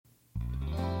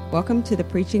Welcome to the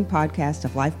preaching podcast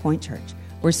of Life Point Church.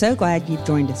 We're so glad you've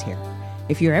joined us here.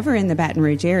 If you're ever in the Baton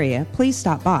Rouge area, please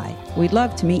stop by. We'd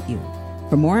love to meet you.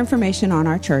 For more information on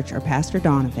our church or Pastor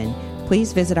Donovan,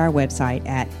 please visit our website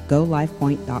at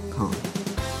golifepoint.com.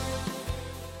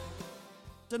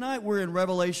 Tonight we're in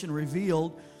Revelation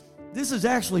Revealed. This is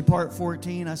actually part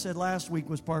 14. I said last week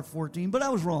was part 14, but I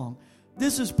was wrong.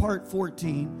 This is part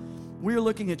 14. We're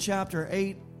looking at chapter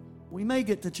 8. We may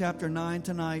get to chapter 9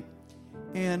 tonight.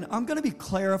 And I'm going to be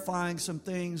clarifying some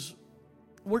things.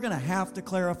 We're going to have to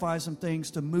clarify some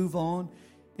things to move on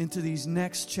into these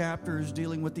next chapters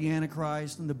dealing with the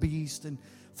Antichrist and the beast and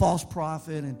false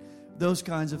prophet and those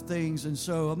kinds of things. And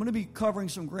so I'm going to be covering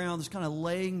some ground that's kind of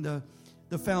laying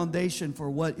the foundation for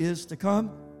what is to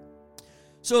come.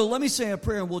 So let me say a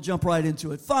prayer and we'll jump right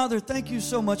into it. Father, thank you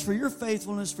so much for your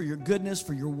faithfulness, for your goodness,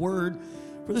 for your word,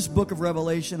 for this book of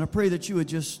Revelation. I pray that you would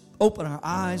just open our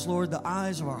eyes, Lord, the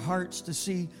eyes of our hearts to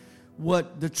see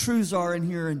what the truths are in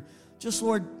here. And just,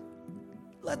 Lord,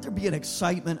 let there be an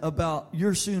excitement about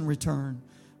your soon return.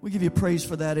 We give you praise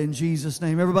for that in Jesus'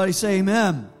 name. Everybody say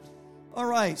amen. All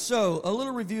right, so a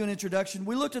little review and introduction.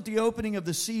 We looked at the opening of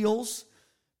the seals.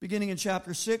 Beginning in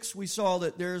chapter 6, we saw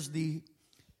that there's the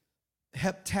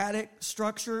heptadic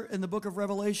structure in the book of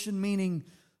Revelation, meaning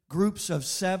groups of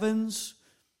sevens.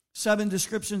 7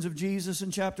 descriptions of Jesus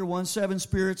in chapter 1, 7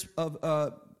 spirits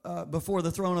of before the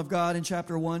throne of God in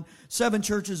chapter 1, 7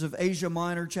 churches of Asia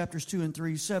Minor, chapters 2 and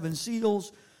 3, 7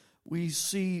 seals. We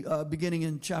see beginning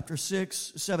in chapter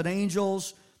 6, 7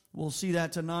 angels. We'll see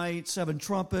that tonight. 7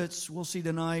 trumpets. We'll see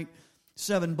tonight.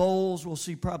 7 bowls. We'll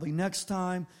see probably next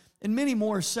time. And many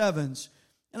more sevens.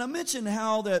 And I mentioned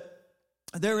how that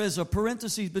there is a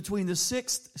parenthesis between the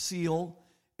 6th seal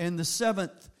and the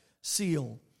 7th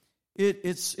seal.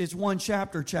 It's one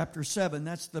chapter, chapter 7.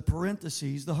 That's the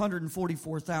parentheses, the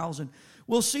 144,000.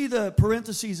 We'll see the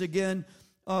parentheses again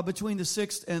between the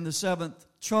 6th and the 7th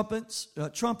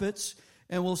trumpets,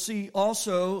 and we'll see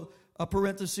also a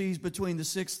parentheses between the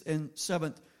 6th and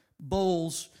 7th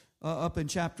bowls up in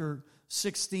chapter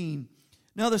 16.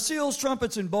 Now, the seals,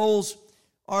 trumpets, and bowls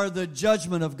are the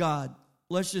judgment of God.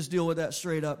 Let's just deal with that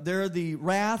straight up. They're the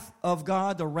wrath of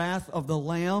God, the wrath of the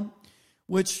Lamb,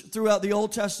 which throughout the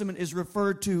Old Testament is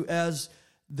referred to as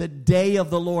the day of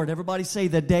the Lord. Everybody say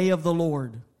the day of the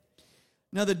Lord.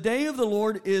 Now, the day of the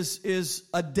Lord is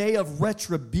a day of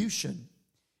retribution.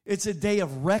 It's a day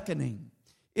of reckoning.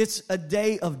 It's a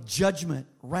day of judgment,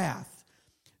 wrath.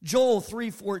 Joel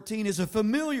 3:14 is a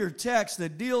familiar text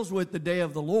that deals with the day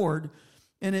of the Lord.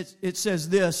 And it says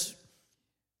this,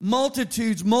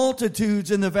 multitudes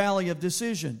in the valley of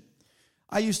decision.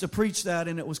 I used to preach that,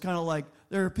 and it was kind of like,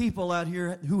 there are people out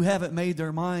here who haven't made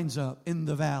their minds up in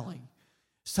the valley.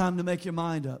 It's time to make your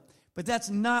mind up. But that's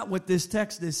not what this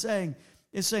text is saying.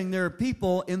 It's saying there are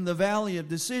people in the valley of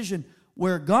decision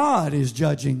where God is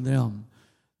judging them.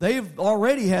 They've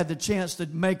already had the chance to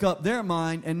make up their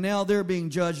mind, and now they're being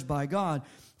judged by God.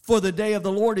 For the day of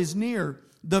the Lord is near,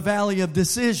 the valley of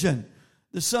decision.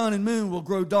 The sun and moon will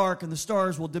grow dark, and the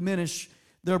stars will diminish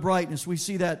their brightness. We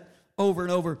see that over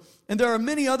and over. And there are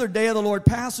many other day of the Lord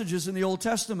passages in the Old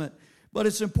Testament. But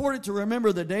it's important to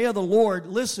remember the day of the Lord,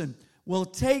 listen, will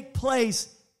take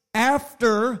place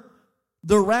after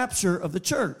the rapture of the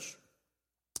church.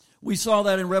 We saw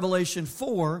that in Revelation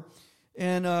 4.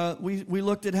 And we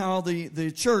looked at how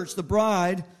the church, the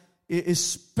bride, is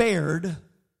spared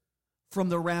from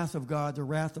the wrath of God, the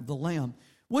wrath of the Lamb.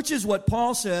 Which is what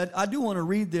Paul said. I do want to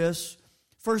read this.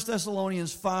 1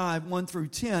 Thessalonians 5, 1 through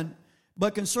 10.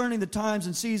 But concerning the times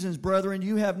and seasons, brethren,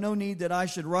 you have no need that I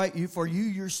should write you, for you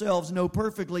yourselves know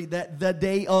perfectly that the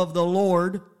day of the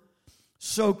Lord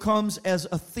so comes as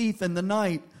a thief in the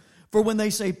night. For when they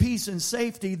say peace and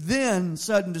safety, then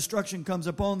sudden destruction comes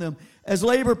upon them, as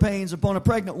labor pains upon a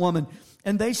pregnant woman,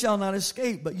 and they shall not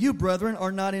escape. But you, brethren,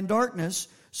 are not in darkness,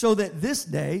 so that this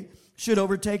day should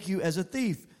overtake you as a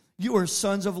thief. You are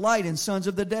sons of light and sons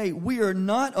of the day. We are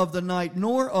not of the night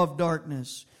nor of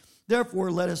darkness.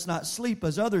 Therefore, let us not sleep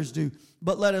as others do,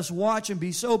 but let us watch and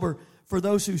be sober. For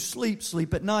those who sleep,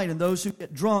 sleep at night, and those who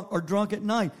get drunk are drunk at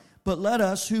night. But let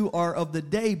us who are of the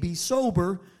day be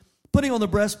sober, putting on the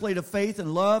breastplate of faith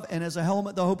and love, and as a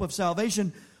helmet the hope of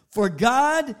salvation. For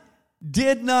God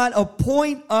did not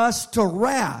appoint us to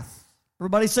wrath.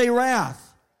 Everybody say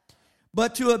wrath.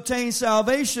 But to obtain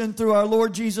salvation through our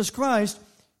Lord Jesus Christ,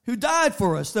 who died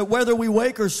for us, that whether we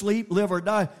wake or sleep, live or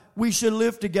die, we should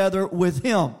live together with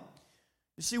Him.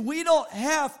 You see, we don't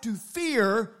have to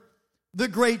fear the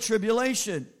great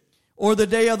tribulation or the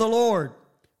day of the Lord.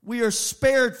 We are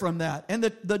spared from that. And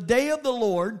the day of the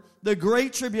Lord, the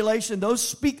great tribulation, those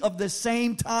speak of the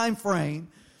same time frame.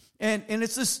 And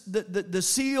it's this, the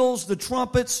seals, the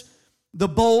trumpets, the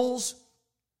bowls.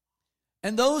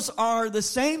 And those are the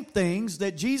same things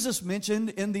that Jesus mentioned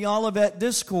in the Olivet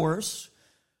Discourse,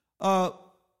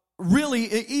 really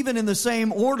even in the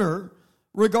same order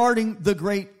regarding the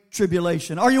Great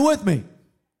Tribulation. Are you with me?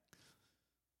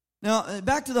 Now,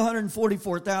 back to the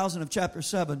 144,000 of chapter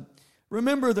 7.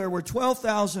 Remember, there were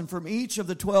 12,000 from each of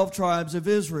the 12 tribes of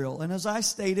Israel. And as I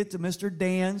stated to Mr.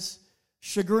 Dan's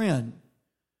chagrin,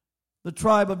 the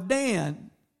tribe of Dan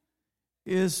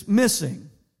is missing.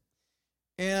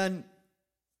 And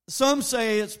some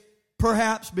say it's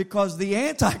perhaps because the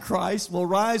Antichrist will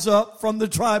rise up from the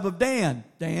tribe of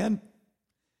Dan.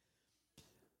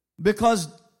 Because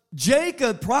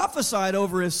Jacob prophesied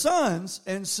over his sons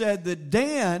and said that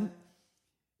Dan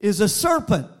is a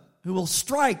serpent who will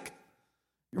strike.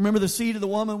 You remember the seed of the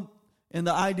woman and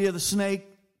the idea of the snake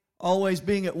always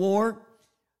being at war?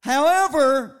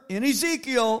 However, in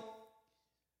Ezekiel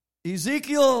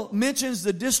mentions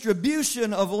the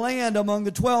distribution of land among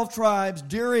the 12 tribes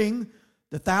during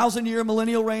the 1,000-year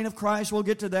millennial reign of Christ. We'll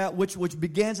get to that, which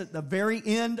begins at the very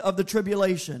end of the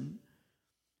tribulation.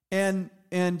 And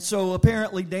so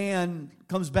apparently Dan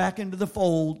comes back into the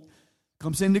fold,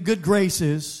 comes into good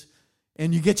graces,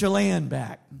 and you get your land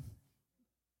back.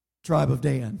 Tribe of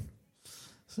Dan.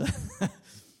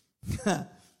 A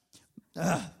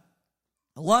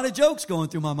lot of jokes going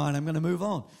through my mind. I'm going to move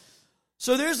on.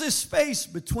 So there's this space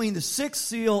between the 6th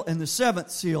seal and the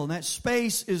 7th seal, and that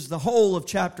space is the whole of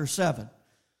chapter 7.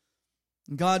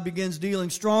 And God begins dealing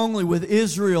strongly with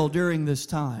Israel during this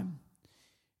time.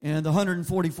 And the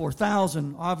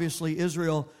 144,000, obviously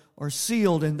Israel, are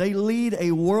sealed, and they lead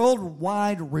a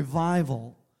worldwide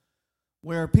revival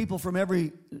where people from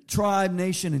every tribe,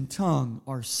 nation, and tongue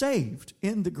are saved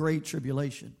in the Great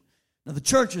Tribulation. Now, the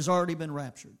church has already been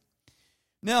raptured.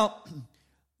 Now,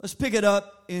 let's pick it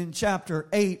up in chapter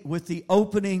 8 with the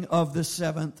opening of the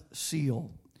 7th seal.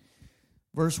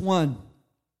 Verse 1.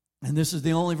 And this is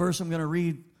the only verse I'm going to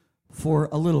read for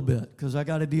a little bit because I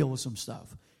got to deal with some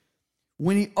stuff.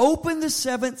 When he opened the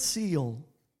 7th seal,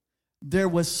 there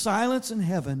was silence in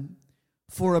heaven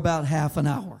for about half an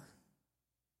hour.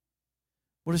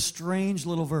 What a strange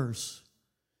little verse.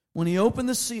 When he opened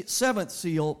the 7th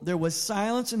seal, there was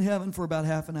silence in heaven for about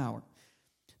half an hour.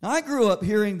 Now, I grew up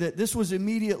hearing that this was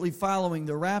immediately following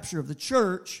the rapture of the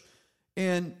church,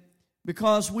 and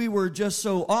because we were just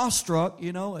so awestruck,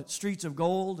 at streets of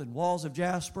gold and walls of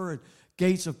jasper and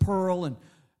gates of pearl and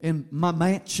in my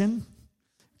mansion,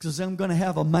 because I'm going to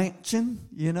have a mansion,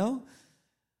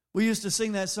 We used to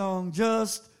sing that song,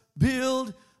 just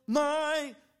build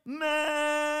my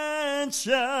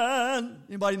mansion.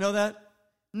 Anybody know that?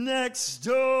 Next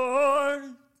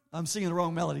door. I'm singing the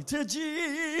wrong melody. To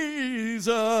Jesus.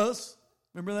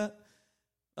 Remember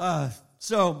that?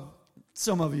 So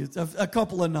some of you, a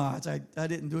couple of nods. I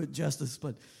didn't do it justice,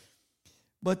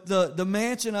 but the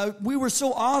mansion, we were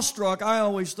so awestruck, I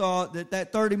always thought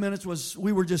that 30 minutes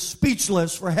we were just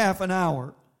speechless for half an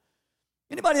hour.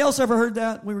 Anybody else ever heard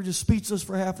that? We were just speechless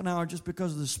for half an hour just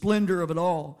because of the splendor of it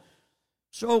all.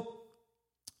 So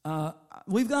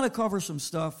we've got to cover some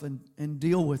stuff and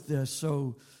deal with this,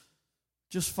 so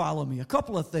just follow me. A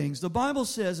couple of things. The Bible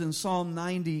says in Psalm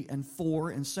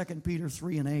 90:4 and 2 Peter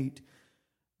 3:8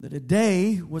 that a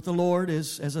day with the Lord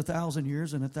is as 1,000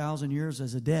 years and 1,000 years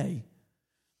as a day.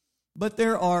 But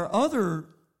there are other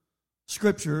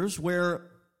scriptures where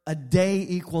a day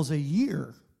equals a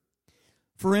year.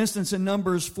 For instance, in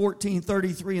Numbers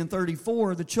 14:33 and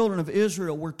 34, the children of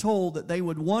Israel were told that they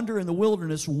would wander in the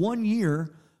wilderness 1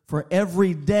 year for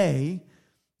every day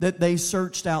that they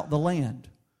searched out the land.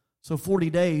 So 40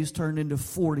 days turned into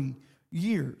 40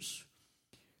 years.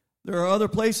 There are other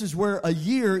places where a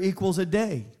year equals a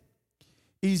day.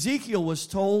 Ezekiel was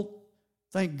told,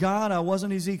 thank God I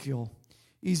wasn't Ezekiel.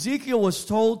 Ezekiel was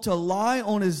told to lie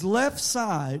on his left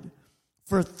side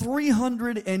for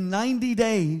 390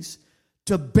 days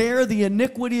to bear the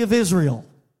iniquity of Israel.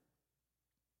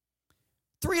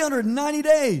 390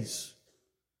 days.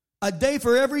 A day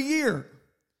for every year.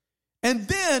 And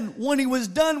then, when he was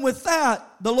done with that,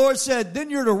 the Lord said, then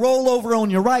you're to roll over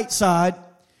on your right side,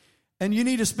 and you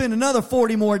need to spend another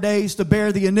 40 more days to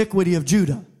bear the iniquity of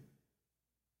Judah.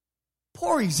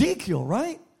 Poor Ezekiel,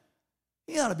 right?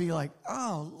 He ought to be like,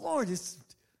 oh, Lord, this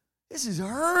is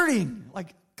hurting.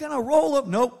 Like, can I roll up?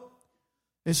 Nope.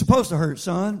 It's supposed to hurt,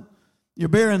 son. You're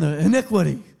bearing the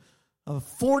iniquity of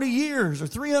 40 years or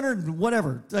 300 and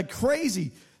whatever. Like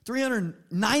crazy.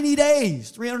 390 days,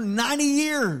 390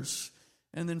 years,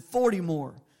 and then 40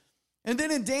 more. And then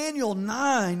in Daniel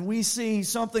 9, we see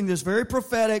something that's very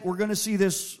prophetic. We're going to see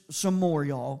this some more,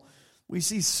 y'all. We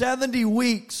see 70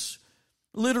 weeks,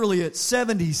 literally it's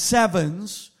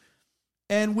 77s.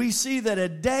 And we see that a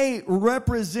day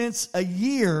represents a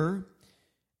year,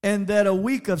 and that a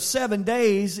week of 7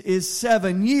 days is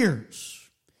 7 years.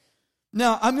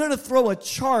 Now, I'm going to throw a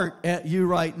chart at you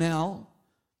right now,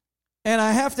 and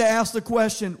I have to ask the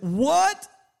question, what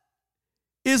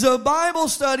is a Bible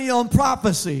study on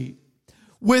prophecy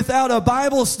without a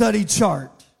Bible study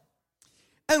chart?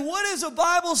 And what is a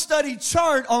Bible study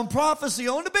chart on prophecy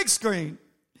on the big screen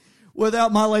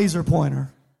without my laser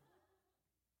pointer?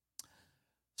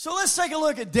 So let's take a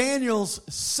look at Daniel's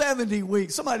 70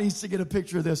 weeks. Somebody needs to get a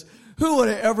picture of this. Who would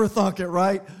have ever thunk it,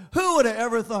 right? Who would have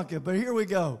ever thunk it? But here we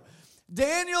go.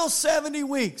 Daniel's 70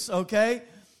 weeks, okay?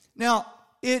 Now,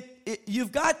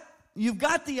 you've got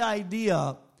the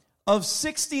idea of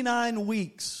 69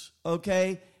 weeks,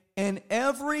 okay? And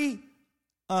every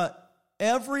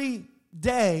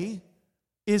day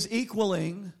is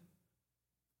equaling,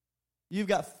 you've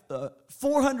got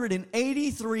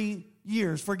 483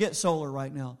 years. Forget solar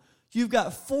right now. You've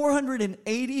got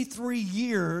 483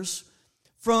 years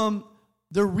from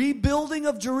the rebuilding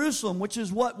of Jerusalem, which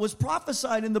is what was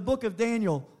prophesied in the book of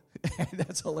Daniel.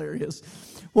 That's hilarious.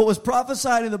 What was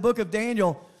prophesied in the book of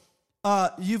Daniel,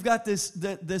 you've got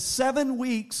the 7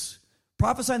 weeks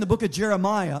prophesied in the book of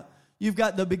Jeremiah. You've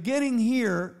got the beginning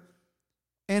here,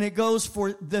 and it goes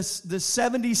for the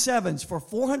 77s, for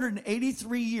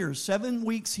 483 years, 7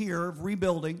 weeks here of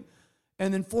rebuilding,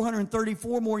 and then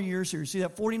 434 more years here. See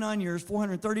that? 49 years,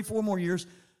 434 more years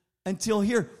until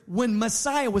here. When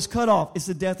Messiah was cut off, it's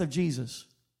the death of Jesus.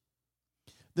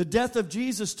 The death of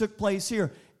Jesus took place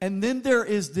here. And then there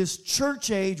is this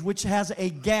church age which has a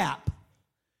gap.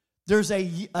 There is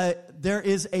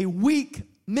a week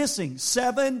missing,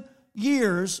 7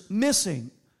 years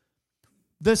missing.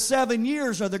 The 7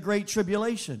 years are the Great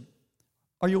Tribulation.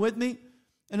 Are you with me?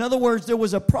 In other words, there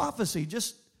was a prophecy.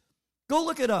 Just go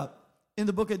look it up in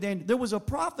the book of Daniel. There was a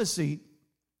prophecy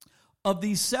of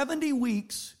these 70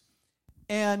 weeks,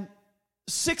 and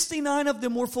 69 of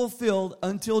them were fulfilled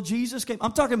until Jesus came.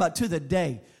 I'm talking about to the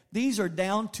day. These are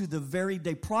down to the very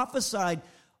day, prophesied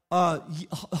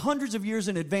hundreds of years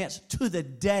in advance to the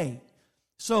day.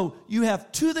 So you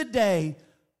have to the day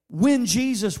when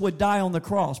Jesus would die on the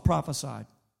cross, prophesied.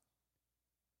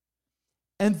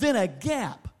 And then a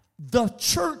gap, the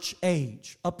church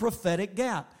age, a prophetic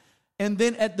gap. And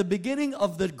then at the beginning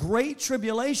of the Great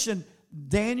Tribulation,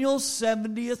 Daniel's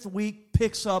 70th week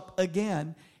picks up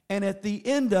again. And at the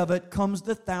end of it comes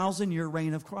the 1,000-year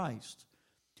reign of Christ.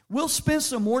 We'll spend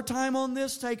some more time on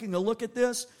this, taking a look at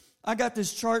this. I got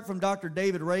this chart from Dr.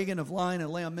 David Reagan of Lion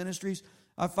and Lamb Ministries.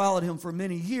 I followed him for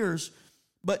many years.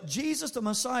 But Jesus the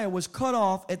Messiah was cut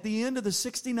off at the end of the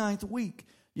 69th week.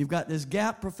 You've got this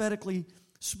gap prophetically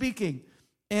speaking.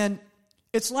 And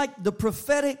it's like the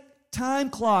prophetic time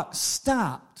clock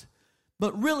stopped.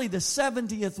 But really the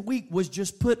 70th week was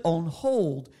just put on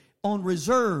hold, on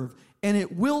reserve. And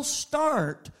it will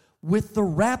start with the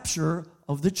rapture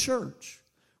of the church.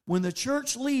 When the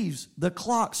church leaves, the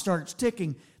clock starts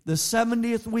ticking. The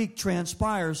 70th week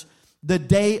transpires, the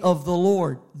day of the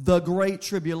Lord, the Great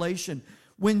Tribulation.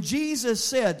 When Jesus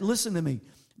said, listen to me,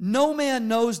 no man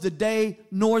knows the day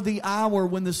nor the hour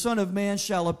when the Son of Man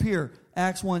shall appear.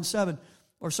 Acts 1:7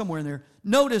 or somewhere in there.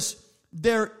 Notice,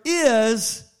 there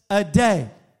is a day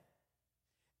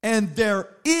and there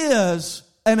is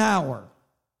an hour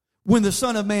when the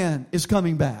Son of Man is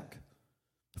coming back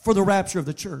for the rapture of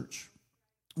the church.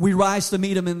 We rise to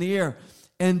meet him in the air.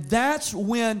 And that's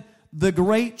when the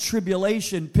Great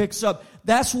Tribulation picks up.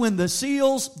 That's when the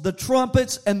seals, the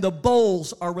trumpets, and the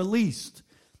bowls are released.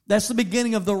 That's the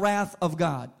beginning of the wrath of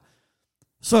God.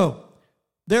 So,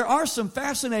 there are some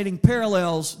fascinating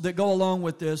parallels that go along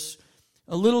with this.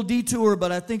 A little detour,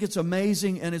 but I think it's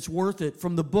amazing and it's worth it,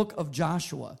 from the book of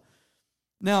Joshua.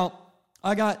 Now,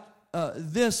 I got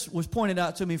this was pointed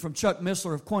out to me from Chuck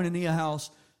Missler of Koinonia House.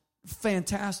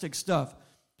 Fantastic stuff.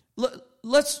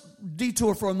 Let's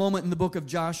detour for a moment in the book of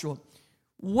Joshua.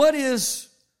 What is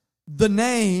the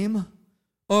name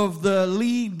of the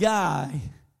lead guy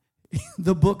in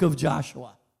the book of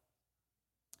Joshua?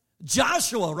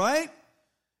 Joshua, right?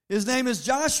 His name is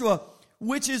Joshua,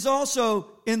 which is also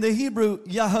in the Hebrew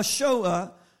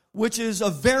Yahushua, which is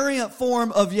a variant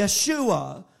form of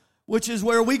Yeshua, which is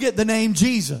where we get the name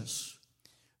Jesus.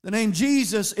 The name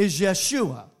Jesus is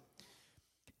Yeshua.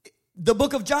 The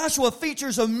book of Joshua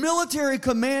features a military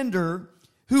commander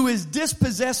who is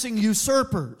dispossessing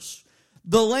usurpers.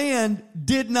 The land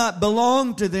did not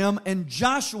belong to them, and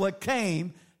Joshua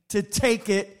came to take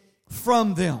it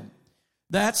from them.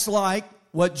 That's like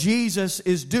what Jesus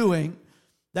is doing.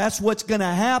 That's what's going to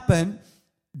happen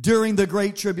during the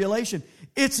Great Tribulation.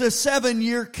 It's a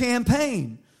 7-year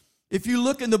campaign. If you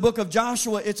look in the book of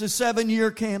Joshua, it's a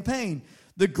 7-year campaign.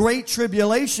 The Great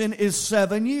Tribulation is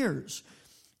 7 years.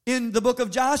 In the book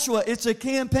of Joshua, it's a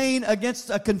campaign against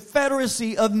a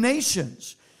confederacy of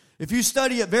nations. If you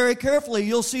study it very carefully,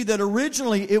 you'll see that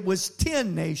originally it was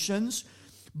 10 nations,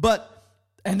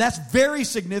 and that's very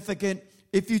significant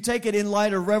if you take it in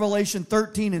light of Revelation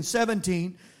 13 and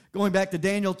 17, going back to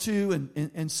Daniel 2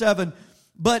 and 7.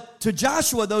 But to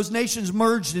Joshua, those nations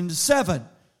merged into 7.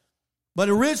 But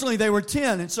originally they were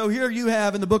 10. And so here you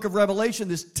have in the book of Revelation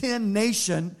this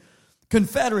 10-nation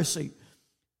confederacy.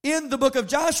 In the book of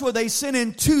Joshua, they sent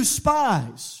in 2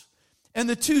 spies. And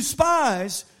the 2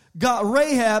 spies got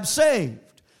Rahab saved.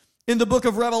 In the book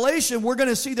of Revelation, we're going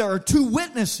to see there are 2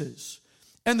 witnesses.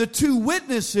 And the 2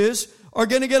 witnesses are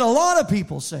going to get a lot of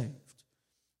people saved.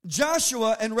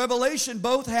 Joshua and Revelation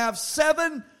both have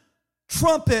 7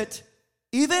 trumpet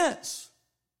events.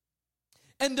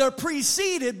 And they're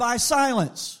preceded by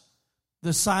silence.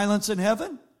 The silence in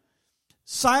heaven.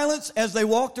 Silence as they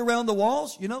walked around the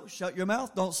walls. Shut your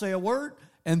mouth, don't say a word,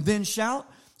 and then shout.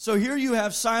 So here you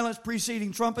have silence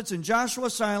preceding trumpets in Joshua,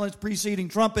 silence preceding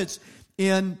trumpets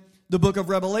in the book of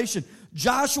Revelation.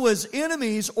 Joshua's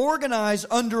enemies organized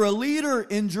under a leader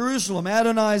in Jerusalem,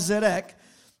 Adonai-Zedek,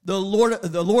 the Lord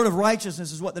of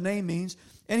righteousness is what the name means.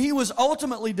 And he was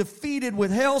ultimately defeated with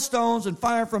hailstones and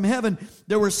fire from heaven.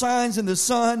 There were signs in the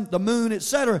sun, the moon,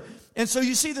 etc. And so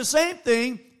you see the same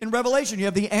thing in Revelation. You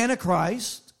have the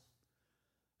Antichrist,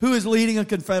 who is leading a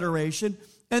confederation.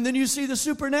 And then you see the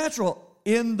supernatural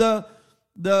in the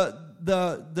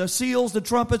seals, the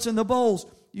trumpets, and the bowls.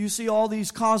 You see all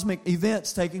these cosmic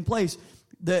events taking place.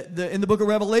 In the book of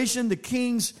Revelation, the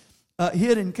kings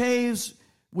hid in caves.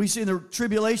 We see in the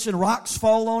tribulation, rocks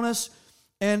fall on us.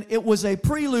 And it was a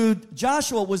prelude.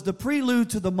 Joshua was the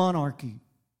prelude to the monarchy.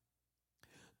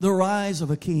 The rise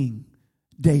of a king,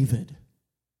 David.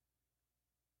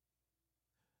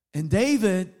 And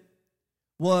David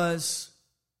was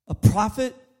a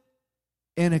prophet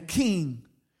and a king.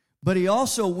 But he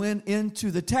also went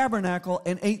into the tabernacle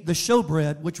and ate the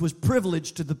showbread, which was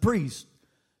privileged to the priest.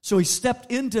 So he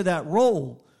stepped into that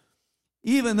role,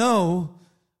 even though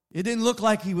it didn't look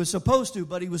like he was supposed to,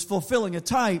 but he was fulfilling a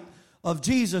type of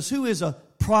Jesus, who is a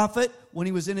prophet. When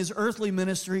he was in his earthly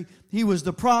ministry, he was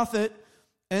the prophet.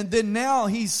 And then now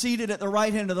he's seated at the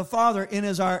right hand of the Father and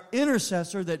is our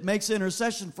intercessor that makes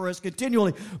intercession for us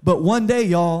continually. But one day,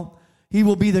 y'all, he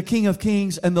will be the King of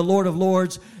kings and the Lord of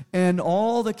lords. And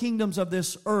all the kingdoms of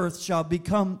this earth shall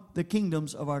become the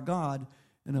kingdoms of our God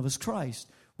and of his Christ.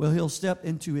 Well, he'll step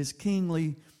into his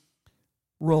kingly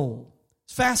role.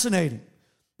 It's fascinating.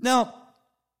 Now,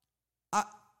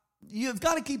 you've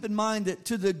got to keep in mind that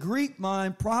to the Greek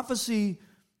mind, prophecy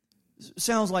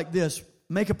sounds like this.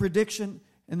 Make a prediction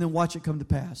and then watch it come to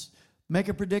pass. Make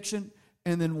a prediction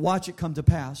and then watch it come to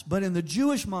pass. But in the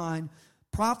Jewish mind,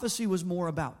 prophecy was more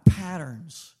about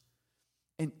patterns.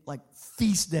 And like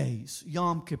feast days,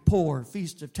 Yom Kippur,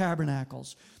 Feast of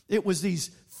Tabernacles. It was these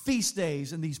feast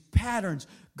days and these patterns.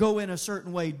 Go in a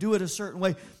certain way, do it a certain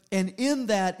way. And in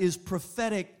that is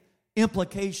prophetic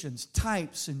implications,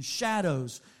 types and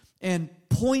shadows, and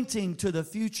pointing to the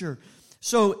future.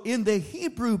 So in the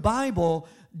Hebrew Bible,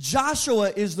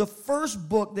 Joshua is the first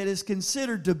book that is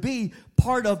considered to be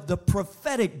part of the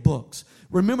prophetic books.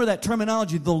 Remember that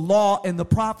terminology, the law and the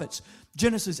prophets.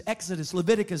 Genesis, Exodus,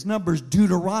 Leviticus, Numbers,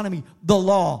 Deuteronomy, the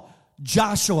law.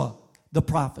 Joshua, the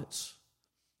prophets.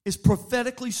 Is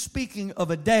prophetically speaking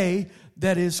of a day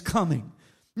that is coming.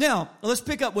 Now, let's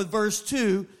pick up with verse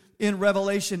 2 in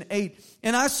Revelation 8.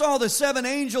 And I saw the 7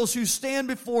 angels who stand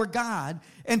before God,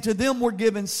 and to them were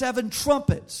given 7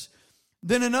 trumpets.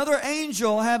 Then another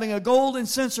angel, having a golden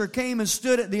censer, came and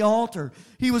stood at the altar.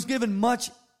 He was given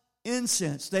much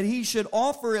incense, that he should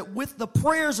offer it with the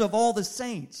prayers of all the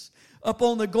saints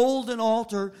upon the golden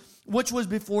altar which was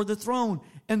before the throne.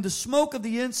 And the smoke of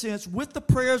the incense with the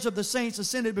prayers of the saints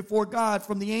ascended before God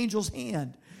from the angel's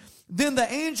hand. Then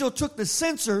the angel took the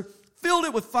censer, filled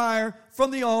it with fire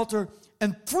from the altar,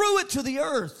 and threw it to the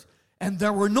earth. And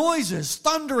there were noises,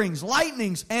 thunderings,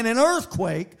 lightnings, and an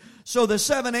earthquake. So the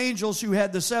 7 angels who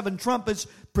had the 7 trumpets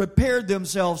prepared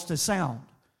themselves to sound.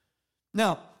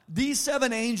 Now, these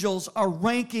 7 angels are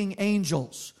ranking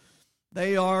angels.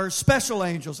 They are special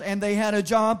angels, and they had a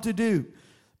job to do.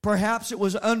 Perhaps it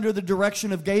was under the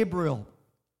direction of Gabriel,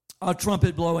 a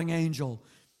trumpet-blowing angel.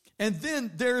 And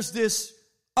then there's this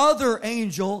other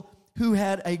angel who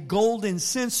had a golden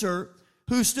censer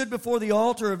who stood before the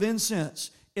altar of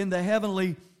incense in the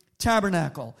heavenly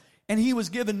tabernacle. And he was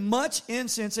given much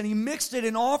incense, and he mixed it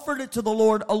and offered it to the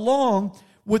Lord along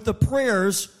with the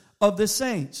prayers of the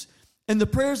saints. And the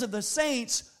prayers of the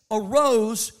saints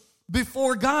arose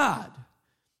before God.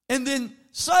 And then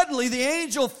suddenly the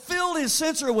angel filled his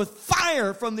censer with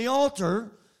fire from the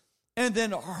altar and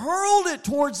then hurled it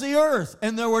towards the earth.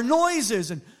 And there were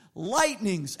noises and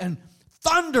lightnings and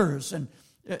thunders and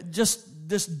just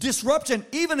this disruption,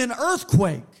 even an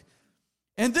earthquake.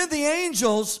 And then the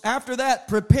angels, after that,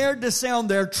 prepared to sound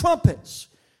their trumpets.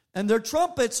 And their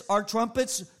trumpets are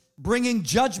trumpets bringing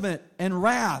judgment and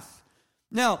wrath.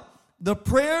 Now, the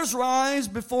prayers rise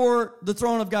before the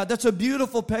throne of God. That's a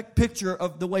beautiful picture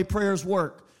of the way prayers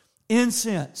work.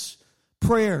 Incense,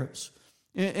 prayers.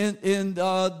 In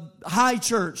high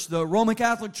church, the Roman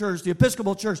Catholic Church, the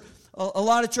Episcopal Church, a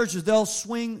lot of churches, they'll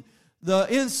swing the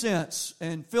incense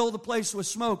and fill the place with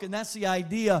smoke. And that's the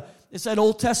idea. It's that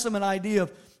Old Testament idea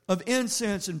of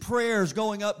incense and prayers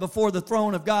going up before the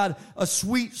throne of God, a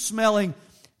sweet-smelling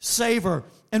savor.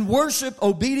 And worship,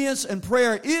 obedience, and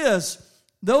prayer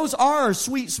those are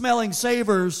sweet-smelling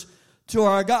savors to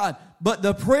our God. But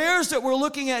the prayers that we're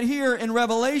looking at here in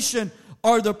Revelation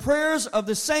are the prayers of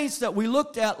the saints that we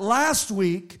looked at last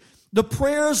week, the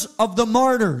prayers of the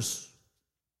martyrs.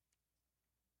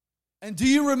 And do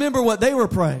you remember what they were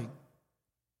praying?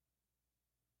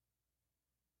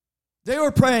 They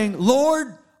were praying,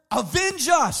 Lord, avenge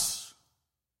us.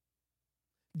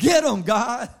 Get them,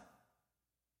 God.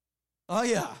 Oh,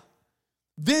 yeah.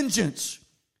 Vengeance,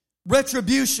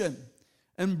 retribution.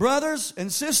 And brothers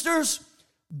and sisters,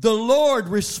 the Lord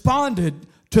responded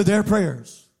to their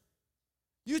prayers.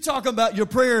 You talking about your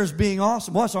prayers being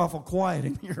awesome. Well, it's awful quiet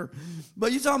in here.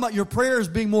 But you talking about your prayers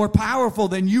being more powerful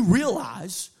than you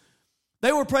realize.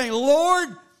 They were praying, Lord,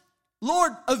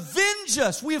 avenge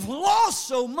us. We have lost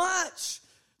so much.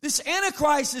 This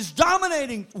Antichrist is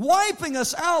dominating, wiping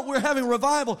us out. We're having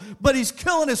revival, but he's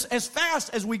killing us as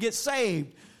fast as we get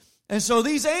saved. And so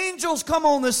these angels come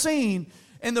on the scene,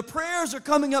 and the prayers are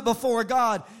coming up before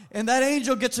God, and that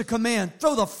angel gets a command,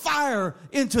 throw the fire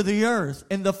into the earth,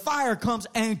 and the fire comes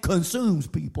and consumes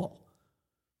people.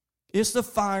 It's the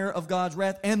fire of God's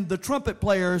wrath, and the trumpet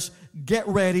players get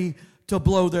ready to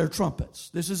blow their trumpets.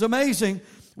 This is amazing.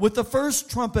 With the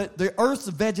first trumpet, the earth's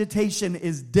vegetation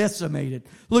is decimated.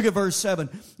 Look at verse 7.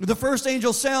 The first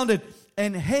angel sounded,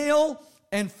 and hail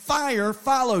and fire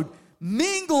followed,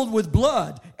 mingled with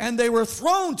blood, and they were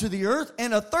thrown to the earth,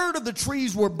 and a third of the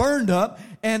trees were burned up,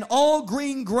 and all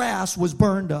green grass was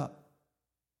burned up.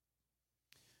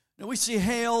 Now we see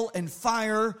hail and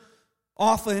fire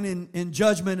often in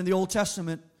judgment in the Old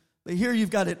Testament, but here you've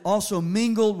got it also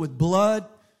mingled with blood,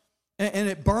 and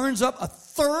it burns up a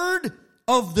third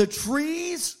of the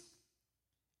trees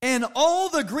and all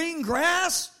the green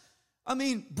grass. I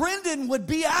mean, Brendan would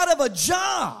be out of a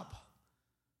job.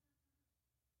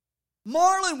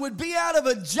 Marlon would be out of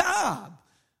a job.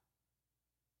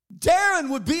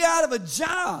 Darren would be out of a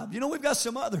job. You know, we've got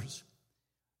some others.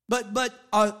 But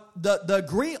the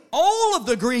green, all of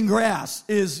the green grass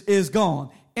is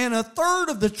gone. And a third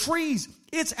of the trees,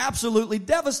 it's absolutely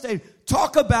devastating.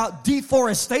 Talk about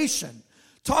deforestation.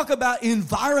 Talk about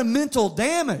environmental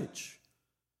damage.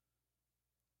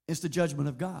 It's the judgment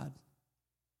of God.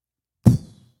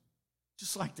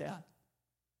 Just like that.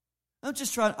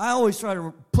 I always try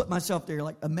to put myself there,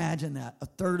 like imagine that. A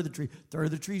third of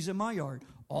the trees in my yard.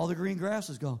 All the green grass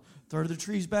is gone. A third of the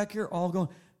trees back here, all gone.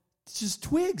 It's just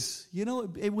twigs. You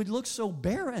know, it would look so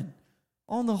barren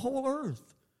on the whole earth.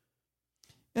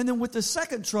 And then with the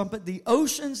second trumpet, the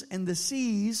oceans and the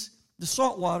seas, the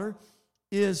salt water,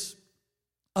 is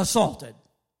assaulted.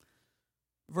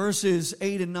 Verses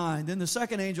 8 and 9. Then the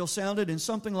second angel sounded, and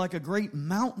something like a great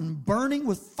mountain burning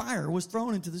with fire was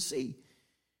thrown into the sea.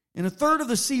 And a third of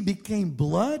the sea became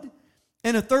blood,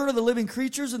 and a third of the living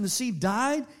creatures in the sea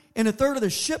died, and a third of the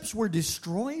ships were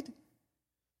destroyed.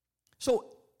 So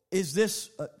is this,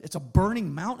 it's a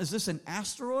burning mountain? Is this an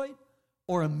asteroid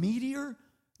or a meteor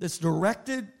that's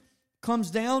directed,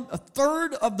 comes down? A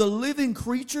third of the living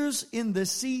creatures in the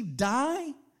sea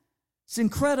die? It's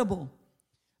incredible.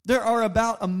 There are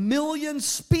about 1 million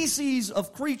species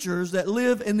of creatures that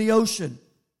live in the ocean.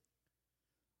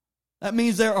 That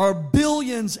means there are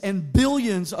billions and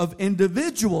billions of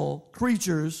individual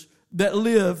creatures that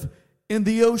live in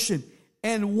the ocean.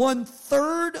 And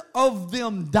 1/3 of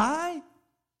them die.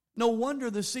 No wonder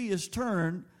the sea is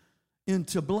turned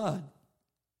into blood.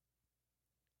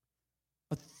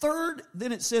 A third,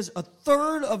 then it says, a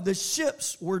third of the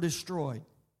ships were destroyed.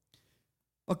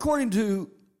 According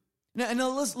to, now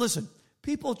listen,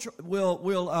 people will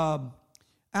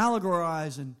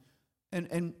allegorize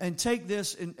and take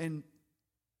this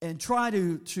and try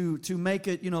to make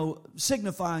it, you know,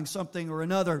 signifying something or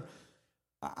another.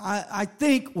 I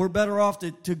think we're better off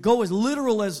to go as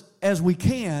literal as we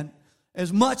can,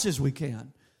 as much as we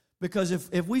can. Because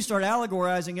if we start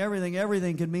allegorizing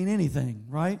everything can mean anything,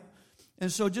 right?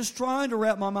 And so just trying to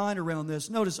wrap my mind around this.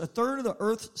 Notice, a third of the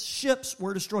Earth's ships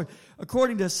were destroyed.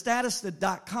 According to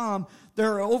Statista.com,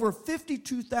 there are over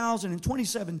 52,000 in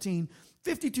 2017,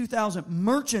 52,000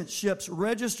 merchant ships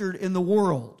registered in the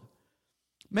world.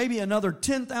 Maybe another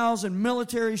 10,000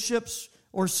 military ships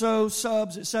or so,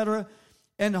 subs, etc.,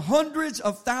 and hundreds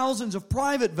of thousands of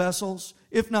private vessels,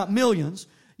 if not millions,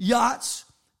 yachts,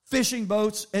 fishing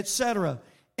boats, etc.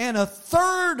 And a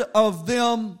third of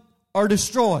them are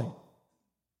destroyed.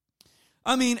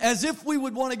 I mean, as if we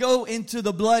would want to go into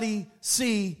the bloody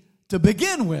sea to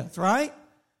begin with, right?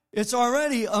 It's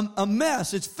already a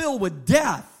mess. It's filled with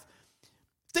death.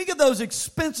 Think of those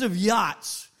expensive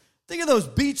yachts. Think of those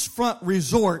beachfront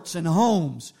resorts and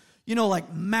homes. You know,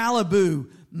 like Malibu,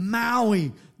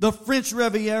 Maui, the French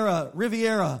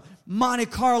Riviera, Monte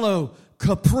Carlo,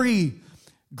 Capri,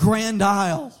 Grand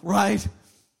Isle, right?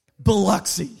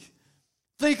 Biloxi.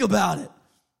 Think about it.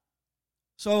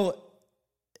 So,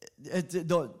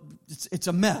 it's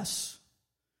a mess.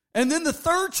 And then the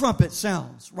third trumpet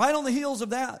sounds right on the heels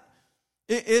of that.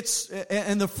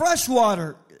 And the fresh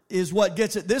water is what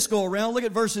gets it this go around. Look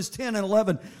at verses 10 and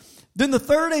 11. Then the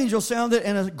third angel sounded,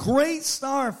 and a great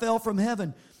star fell from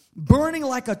heaven, burning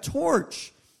like a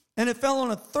torch. And it fell on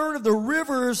a third of the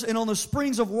rivers and on the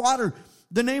springs of water.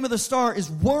 The name of the star is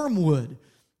Wormwood.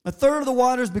 A third of the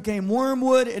waters became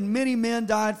wormwood, and many men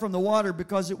died from the water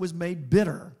because it was made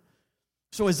bitter.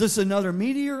 So is this another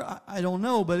meteor? I don't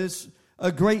know, but it's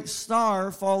a great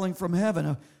star falling from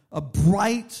heaven. A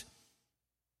bright,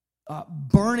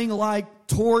 burning like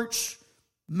torch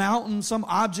mountain, some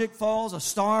object falls, a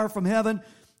star from heaven,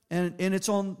 and it's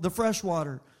on the fresh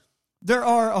water. There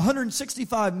are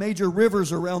 165 major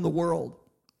rivers around the world,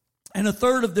 and a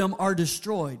third of them are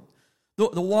destroyed.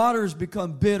 The waters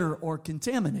become bitter or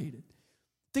contaminated.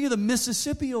 Think of the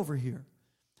Mississippi over here.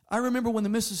 I remember when the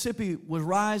Mississippi was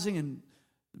rising, and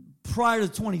prior to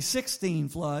the 2016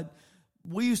 flood,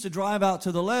 we used to drive out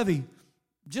to the levee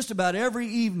just about every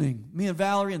evening, me and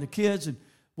Valerie and the kids, and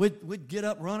we'd get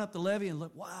up, run up the levee, and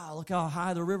look, wow, look how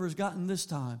high the river's gotten this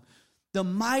time. The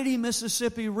mighty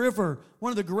Mississippi River,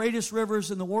 one of the greatest rivers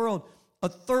in the world, a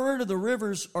third of the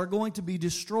rivers are going to be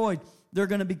destroyed. They're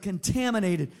going to be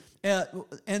contaminated.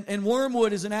 And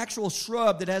wormwood is an actual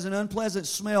shrub that has an unpleasant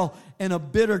smell and a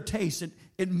bitter taste.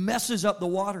 It messes up the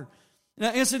water.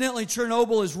 Now, incidentally,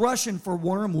 Chernobyl is Russian for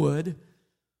wormwood.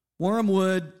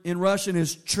 Wormwood in Russian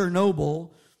is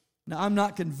Chernobyl. Now, I'm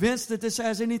not convinced that this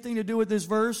has anything to do with this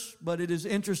verse, but it is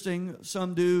interesting.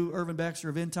 Some do. Irvin Baxter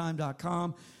of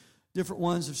endtime.com. Different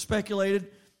ones have speculated.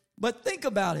 But think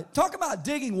about it. Talk about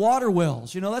digging water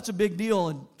wells. You know, that's a big deal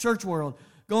in church world.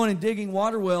 Going and digging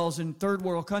water wells in third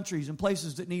world countries and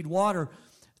places that need water.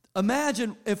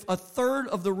 Imagine if a third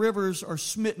of the rivers are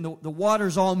smitten, the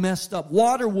water's all messed up.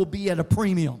 Water will be at a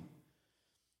premium.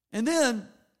 And then,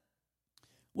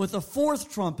 with the fourth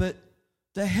trumpet,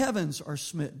 the heavens are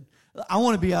smitten. I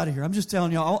want to be out of here. I'm just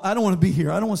telling you, I don't want to be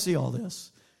here. I don't want to see all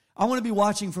this. I want to be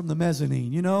watching from the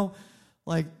mezzanine, you know?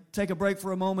 Like, take a break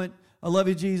for a moment. I love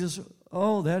you, Jesus.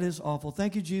 Oh, that is awful.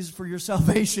 Thank you, Jesus, for your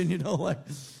salvation, you know, like...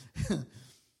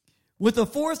 With the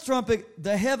fourth trumpet,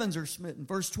 the heavens are smitten.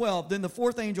 Verse 12, then the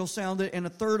fourth angel sounded, and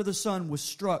a third of the sun was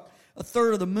struck, a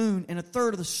third of the moon, and a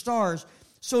third of the stars,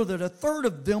 so that a third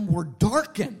of them were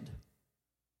darkened.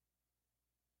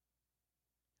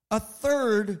 A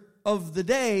third of the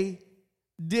day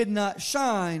did not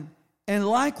shine, and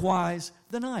likewise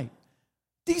the night.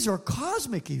 These are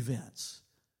cosmic events.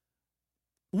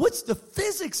 What's the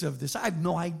physics of this? I have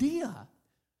no idea.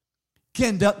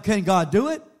 Can God do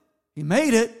it? He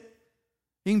made it.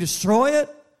 He can destroy it.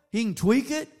 He can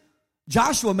tweak it.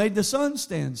 Joshua made the sun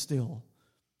stand still.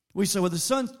 We say, well, the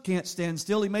sun can't stand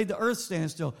still. He made the earth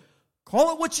stand still.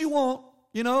 Call it what you want.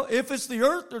 You know, if it's the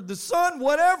earth or the sun,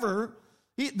 whatever.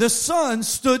 The sun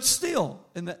stood still.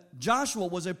 And that Joshua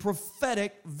was a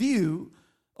prophetic view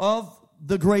of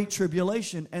the Great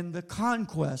Tribulation and the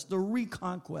conquest, the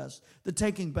reconquest, the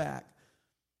taking back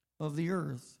of the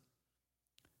earth.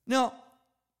 Now,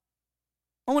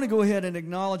 I want to go ahead and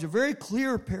acknowledge a very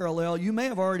clear parallel. You may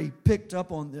have already picked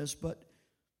up on this, but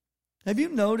have you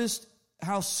noticed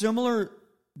how similar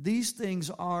these things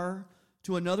are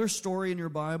to another story in your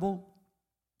Bible?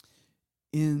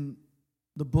 In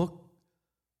the book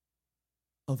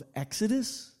of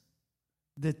Exodus,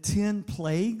 the 10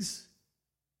 plagues.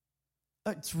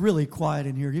 It's really quiet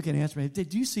in here. You can answer me.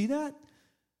 Did you see that?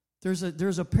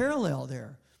 There's a parallel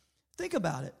there. Think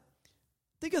about it.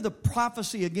 Think of the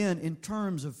prophecy again in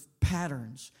terms of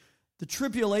patterns. The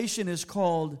tribulation is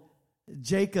called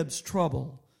Jacob's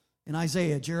trouble in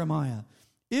Isaiah, Jeremiah.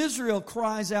 Israel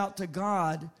cries out to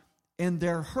God and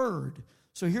they're heard.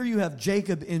 So here you have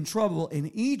Jacob in trouble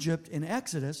in Egypt in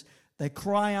Exodus. They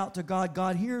cry out to God.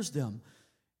 God hears them.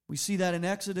 We see that in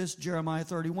Exodus. Jeremiah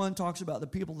 31 talks about the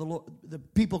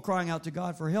people crying out to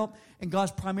God for help. And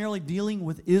God's primarily dealing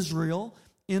with Israel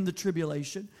in the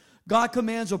tribulation. God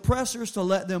commands oppressors to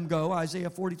let them go. Isaiah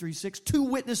 43:6. 2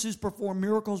 witnesses perform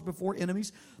miracles before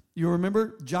enemies. You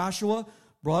remember Joshua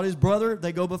brought his brother.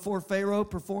 They go before Pharaoh,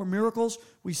 perform miracles.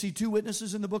 We see 2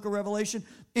 witnesses in the book of Revelation.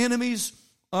 Enemies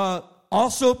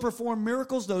also perform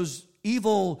miracles. Those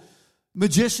evil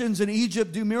magicians in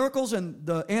Egypt do miracles, and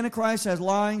the Antichrist has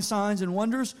lying signs and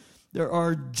wonders. There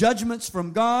are judgments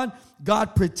from God.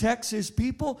 God protects his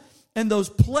people, and those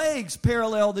plagues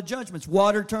parallel the judgments.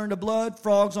 Water turned to blood,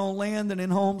 frogs on land and in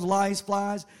homes, lice,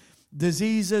 flies,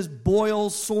 diseases,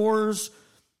 boils, sores,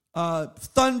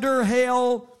 thunder,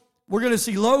 hail. We're going to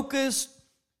see locusts,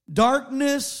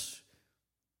 darkness.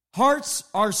 Hearts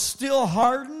are still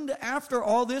hardened after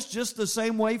all this, just the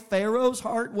same way Pharaoh's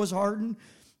heart was hardened.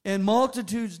 And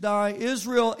multitudes die.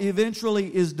 Israel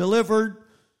eventually is delivered.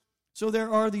 So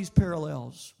there are these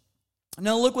parallels.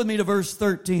 Now look with me to verse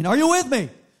 13. Are you with me?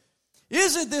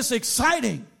 Isn't this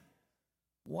exciting?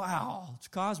 Wow, it's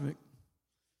cosmic.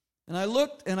 And I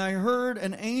looked and I heard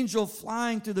an angel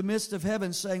flying through the midst of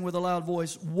heaven saying with a loud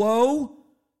voice, Woe,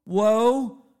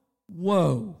 woe,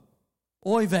 woe.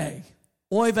 Oy vey,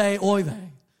 oy vey, oy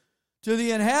vey. To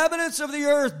the inhabitants of the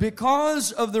earth,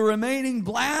 because of the remaining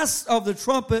blast of the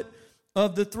trumpet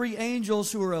of the 3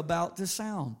 angels who are about to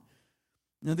sound.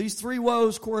 Now, these 3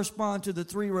 woes correspond to the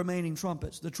 3 remaining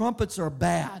trumpets. The trumpets are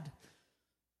bad,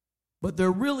 but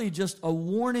they're really just a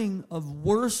warning of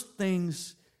worse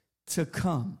things to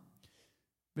come.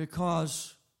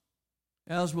 Because,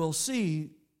 as we'll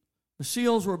see, the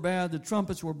seals were bad, the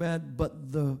trumpets were bad,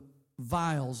 but the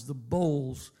vials, the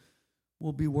bowls,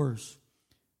 will be worse.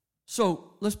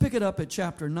 So let's pick it up at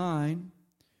chapter 9.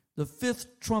 The 5th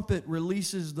trumpet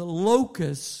releases the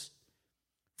locusts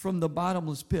from the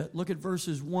bottomless pit. Look at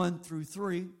verses 1 through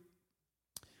 3.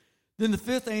 Then the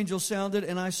 5th angel sounded,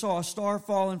 and I saw a star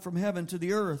fallen from heaven to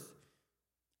the earth.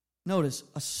 Notice,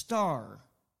 a star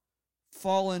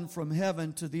fallen from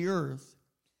heaven to the earth.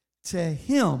 To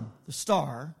him, the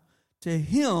star, to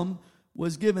him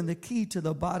was given the key to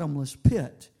the bottomless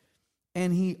pit.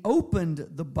 And he opened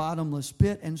the bottomless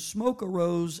pit, and smoke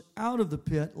arose out of the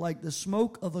pit like the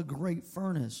smoke of a great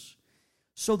furnace.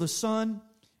 So the sun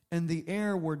and the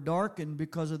air were darkened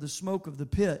because of the smoke of the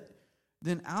pit.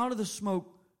 Then out of the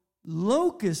smoke,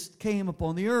 locusts came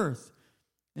upon the earth.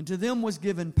 And to them was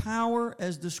given power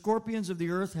as the scorpions of the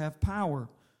earth have power.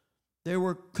 They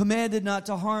were commanded not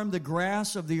to harm the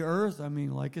grass of the earth. I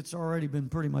mean, like it's already been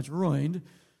pretty much ruined.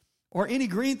 Or any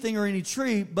green thing or any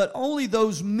tree, but only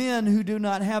those men who do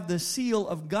not have the seal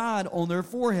of God on their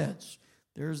foreheads.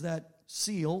 There's that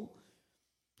seal.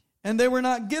 And they were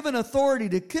not given authority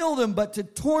to kill them, but to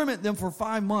torment them for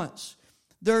 5 months.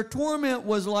 Their torment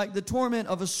was like the torment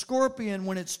of a scorpion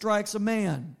when it strikes a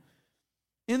man.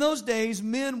 In those days,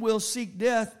 men will seek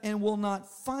death and will not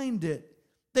find it.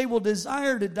 They will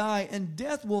desire to die, and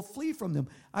death will flee from them.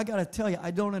 I got to tell you,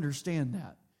 I don't understand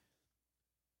that.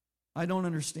 I don't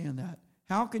understand that.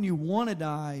 How can you want to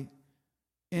die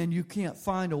and you can't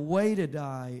find a way to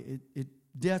die?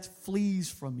 Death flees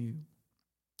from you.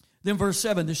 Then verse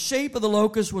 7, the shape of the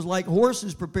locust was like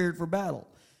horses prepared for battle.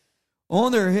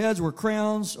 On their heads were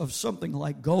crowns of something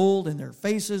like gold, and their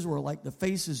faces were like the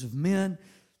faces of men.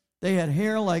 They had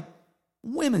hair like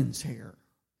women's hair,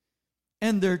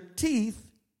 and their teeth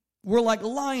were like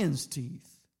lions'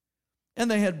 teeth.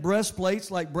 And they had breastplates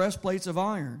like breastplates of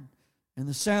iron. And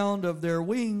the sound of their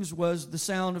wings was the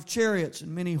sound of chariots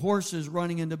and many horses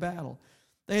running into battle.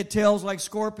 They had tails like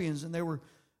scorpions, and there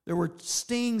were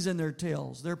stings in their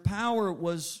tails. Their power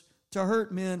was to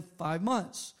hurt men 5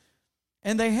 months.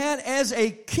 And they had as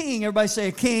a king, everybody say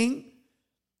a king,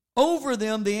 over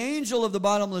them the angel of the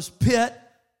bottomless pit,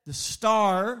 the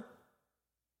star,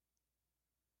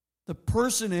 the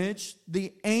personage,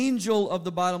 the angel of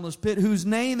the bottomless pit, whose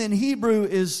name in Hebrew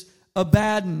is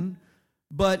Abaddon,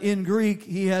 but in Greek,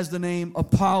 he has the name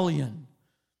Apollyon.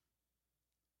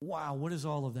 Wow, what does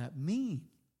all of that mean?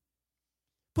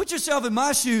 Put yourself in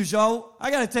my shoes, y'all. I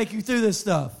got to take you through this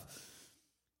stuff.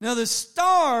 Now, the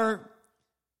star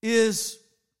is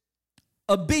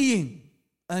a being,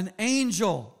 an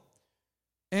angel.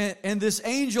 And this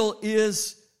angel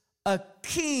is a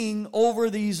king over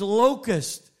these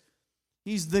locusts.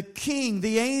 He's the king,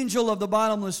 the angel of the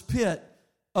bottomless pit.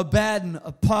 Abaddon,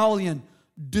 Apollyon,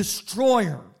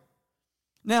 destroyer.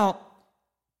 Now,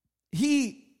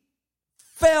 he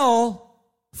fell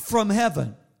from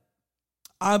heaven.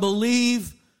 I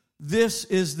believe this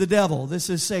is the devil. This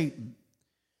is Satan.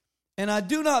 And I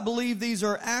do not believe these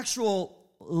are actual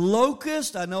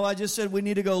locusts. I know I just said we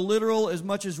need to go literal as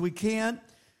much as we can.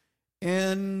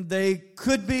 And they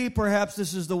could be. Perhaps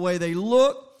this is the way they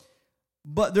look.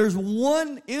 But there's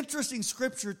one interesting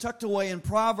scripture tucked away in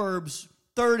Proverbs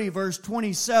 30, verse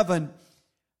 27,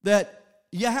 that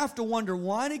you have to wonder,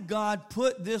 why did God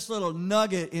put this little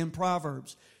nugget in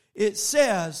Proverbs? It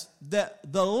says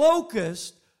that the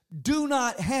locusts do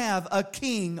not have a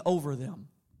king over them.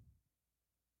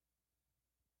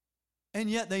 And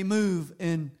yet they move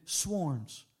in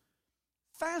swarms.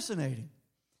 Fascinating.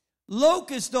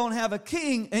 Locusts don't have a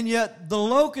king, and yet the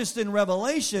locusts in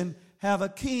Revelation have a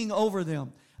king over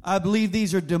them. I believe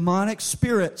these are demonic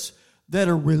spirits that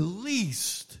are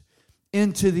released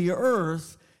into the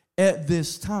earth at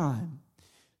this time.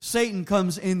 Satan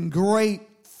comes in great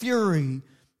fury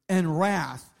and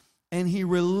wrath, and he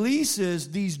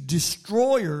releases these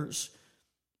destroyers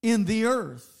in the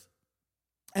earth.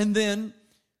 And then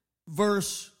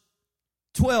verse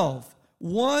 12,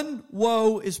 one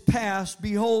woe is past,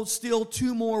 behold, still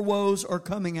two more woes are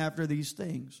coming after these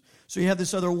things. So you have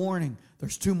this other warning.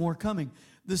 There's two more coming.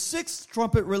 The sixth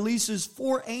trumpet releases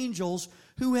 4 angels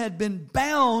who had been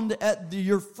bound at the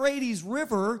Euphrates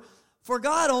River for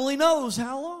God only knows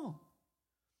how long.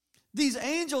 These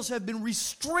angels have been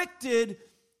restricted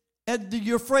at the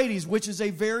Euphrates, which is a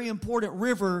very important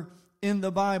river in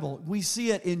the Bible. We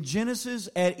see it in Genesis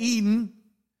at Eden,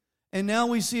 and now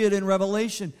we see it in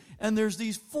Revelation. And there's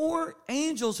these 4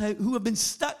 angels who have been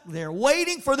stuck there,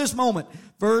 waiting for this moment.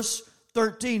 Verse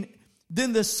 13,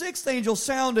 then the 6th angel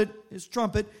sounded his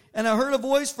trumpet, and I heard a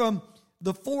voice from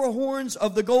the 4 horns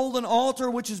of the golden altar,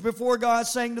 which is before God,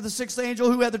 saying to the 6th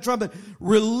angel who had the trumpet,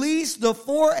 release the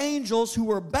 4 angels who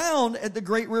were bound at the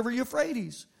great river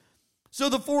Euphrates. So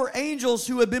the 4 angels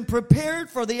who had been prepared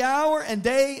for the hour and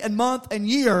day and month and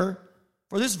year,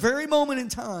 for this very moment in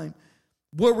time,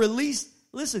 were released,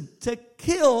 listen, to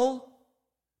kill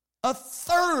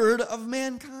 1/3 of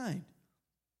mankind.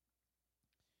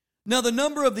 Now the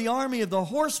number of the army of the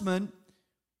horsemen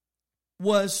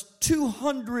was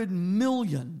 200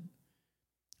 million.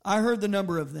 I heard the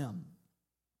number of them.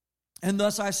 And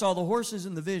thus I saw the horses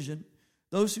in the vision.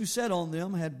 Those who sat on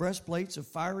them had breastplates of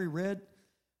fiery red,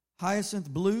 hyacinth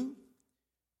blue,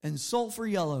 and sulfur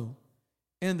yellow.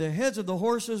 And the heads of the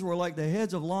horses were like the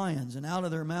heads of lions, and out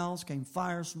of their mouths came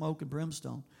fire, smoke, and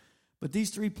brimstone. But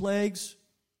these 3 plagues,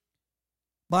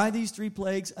 by these 3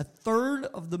 plagues, 1/3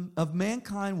 of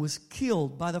mankind was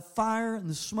killed by the fire and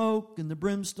the smoke and the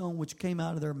brimstone which came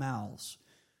out of their mouths.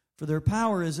 For their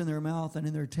power is in their mouth and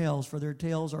in their tails, for their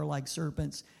tails are like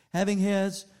serpents, having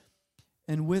heads,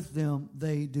 and with them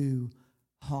they do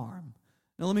harm.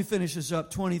 Now let me finish this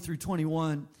up, 20 through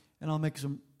 21, and I'll make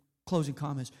some closing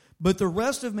comments. But the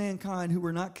rest of mankind who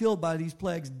were not killed by these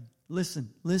plagues,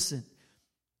 listen.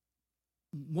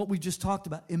 What we just talked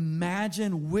about,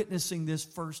 imagine witnessing this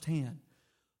firsthand.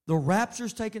 The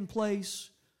rapture's taking place.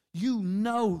 You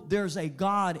know there's a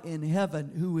God in heaven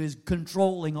who is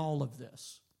controlling all of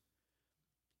this.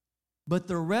 But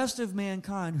the rest of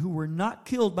mankind who were not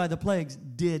killed by the plagues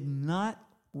did not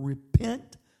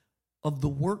repent of the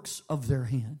works of their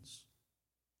hands,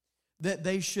 that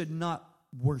they should not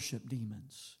worship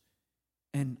demons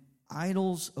and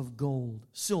idols of gold,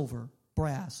 silver,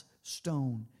 brass,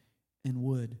 stone, and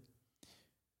wood,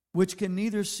 which can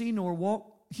neither see nor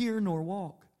walk, hear nor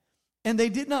walk. And they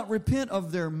did not repent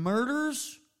of their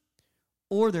murders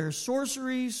or their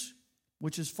sorceries,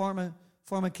 which is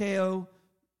pharmakeo,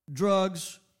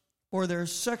 drugs, or their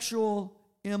sexual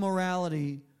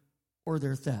immorality or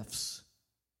their thefts.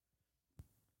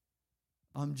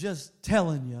 I'm just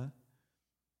telling you,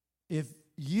 if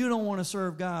you don't want to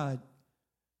serve God,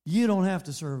 you don't have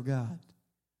to serve God.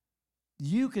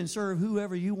 You can serve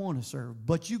whoever you want to serve,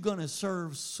 but you're going to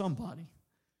serve somebody.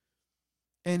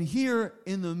 And here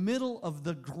in the middle of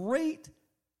the great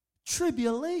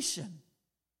tribulation,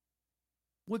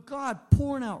 with God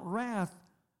pouring out wrath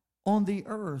on the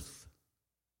earth,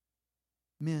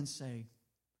 men say,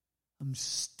 I'm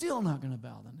still not going to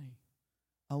bow the knee.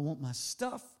 I want my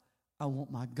stuff. I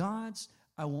want my gods.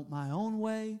 I want my own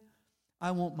way.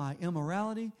 I want my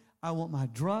immorality. I want my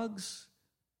drugs.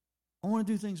 I want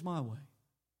to do things my way.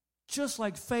 Just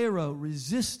like Pharaoh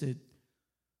resisted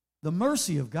the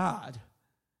mercy of God,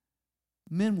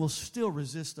 men will still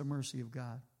resist the mercy of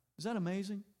God. Is that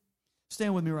amazing?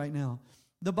 Stand with me right now.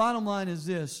 The bottom line is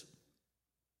this.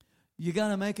 You got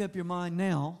to make up your mind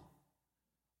now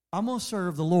I'm going to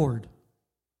serve the Lord.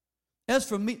 As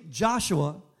for me,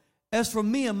 Joshua, as for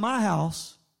me and my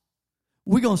house,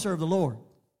 we're going to serve the Lord.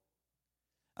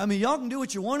 I mean, y'all can do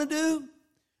what you want to do.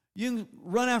 You can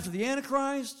run after the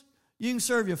Antichrist. You can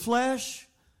serve your flesh.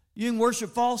 You can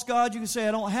worship false gods. You can say,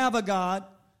 I don't have a God.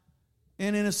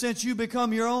 And in a sense, you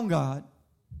become your own God,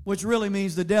 which really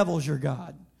means the devil's your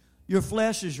God. Your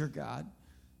flesh is your God.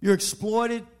 You're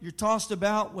exploited. You're tossed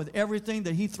about with everything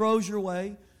that he throws your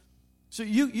way. So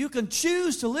you can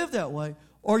choose to live that way,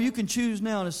 or you can choose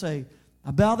now to say,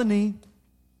 I bow the knee.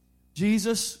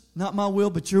 Jesus, not my will,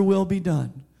 but your will be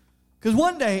done. Because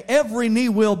one day, every knee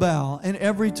will bow and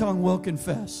every tongue will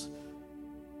confess.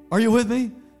 Are you with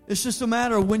me? It's just a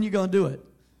matter of when you're going to do it.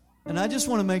 And I just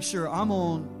want to make sure I'm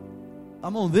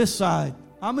on this side.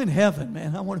 I'm in heaven,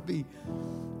 man. I want to be.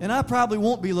 And I probably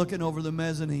won't be looking over the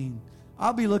mezzanine.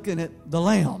 I'll be looking at the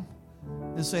Lamb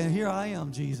and saying, here I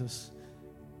am, Jesus,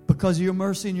 because of your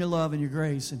mercy and your love and your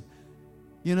grace.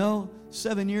 And,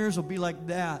 7 years will be like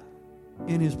that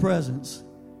in his presence.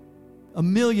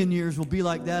 1,000,000 years will be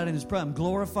like that in his presence. I'm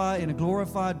glorified in a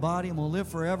glorified body. I'm going to live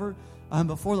forever. I'm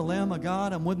before the Lamb of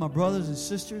God. I'm with my brothers and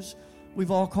sisters. We've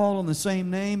all called on the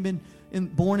same name, been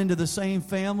born into the same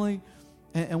family,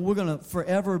 and we're going to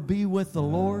forever be with the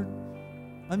Lord.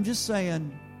 I'm just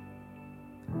saying,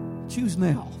 choose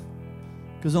now,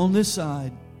 because on this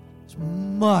side, it's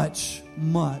much,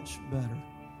 much better.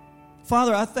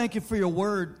 Father, I thank you for your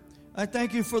word. I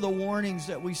thank you for the warnings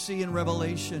that we see in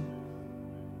Revelation.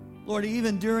 Lord,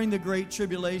 even during the Great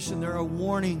Tribulation, there are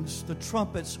warnings. The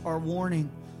trumpets are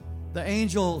warning. The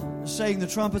angel saying the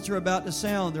trumpets are about to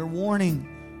sound, they're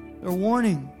warning. They're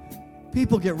warning.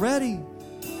 People, get ready.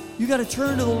 You got to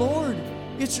turn to the Lord.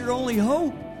 It's your only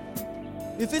hope.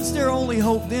 If it's their only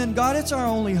hope then, God, it's our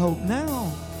only hope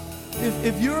now.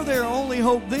 If you're their only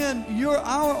hope then, you're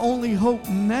our only hope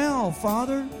now,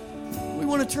 Father. We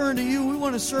want to turn to you. We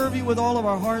want to serve you with all of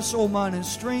our heart, soul, mind, and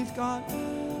strength, God.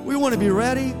 We want to be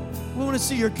ready. We want to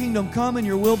see your kingdom come and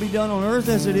your will be done on earth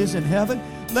as it is in heaven.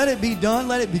 Let it be done.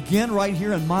 Let it begin right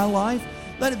here in my life.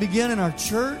 Let it begin in our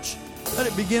church. Let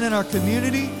it begin in our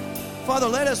community. Father,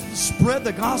 let us spread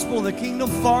the gospel of the kingdom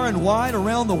far and wide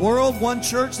around the world. One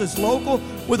church that's local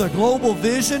with a global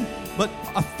vision, but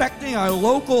affecting our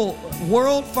local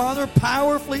world, Father,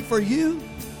 powerfully for you.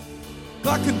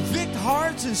 God, convict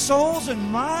hearts and souls and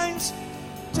minds.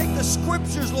 Take the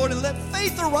scriptures, Lord, and let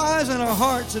faith arise in our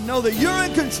hearts and know that you're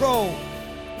in control.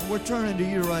 And we're turning to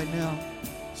you right now.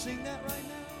 Sing that right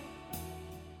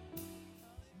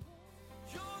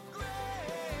now.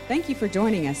 Thank you for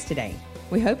joining us today.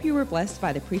 We hope you were blessed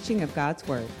by the preaching of God's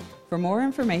Word. For more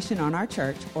information on our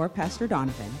church or Pastor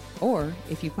Donovan, or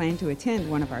if you plan to attend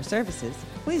one of our services,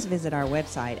 please visit our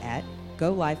website at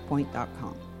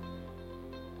golifepoint.com.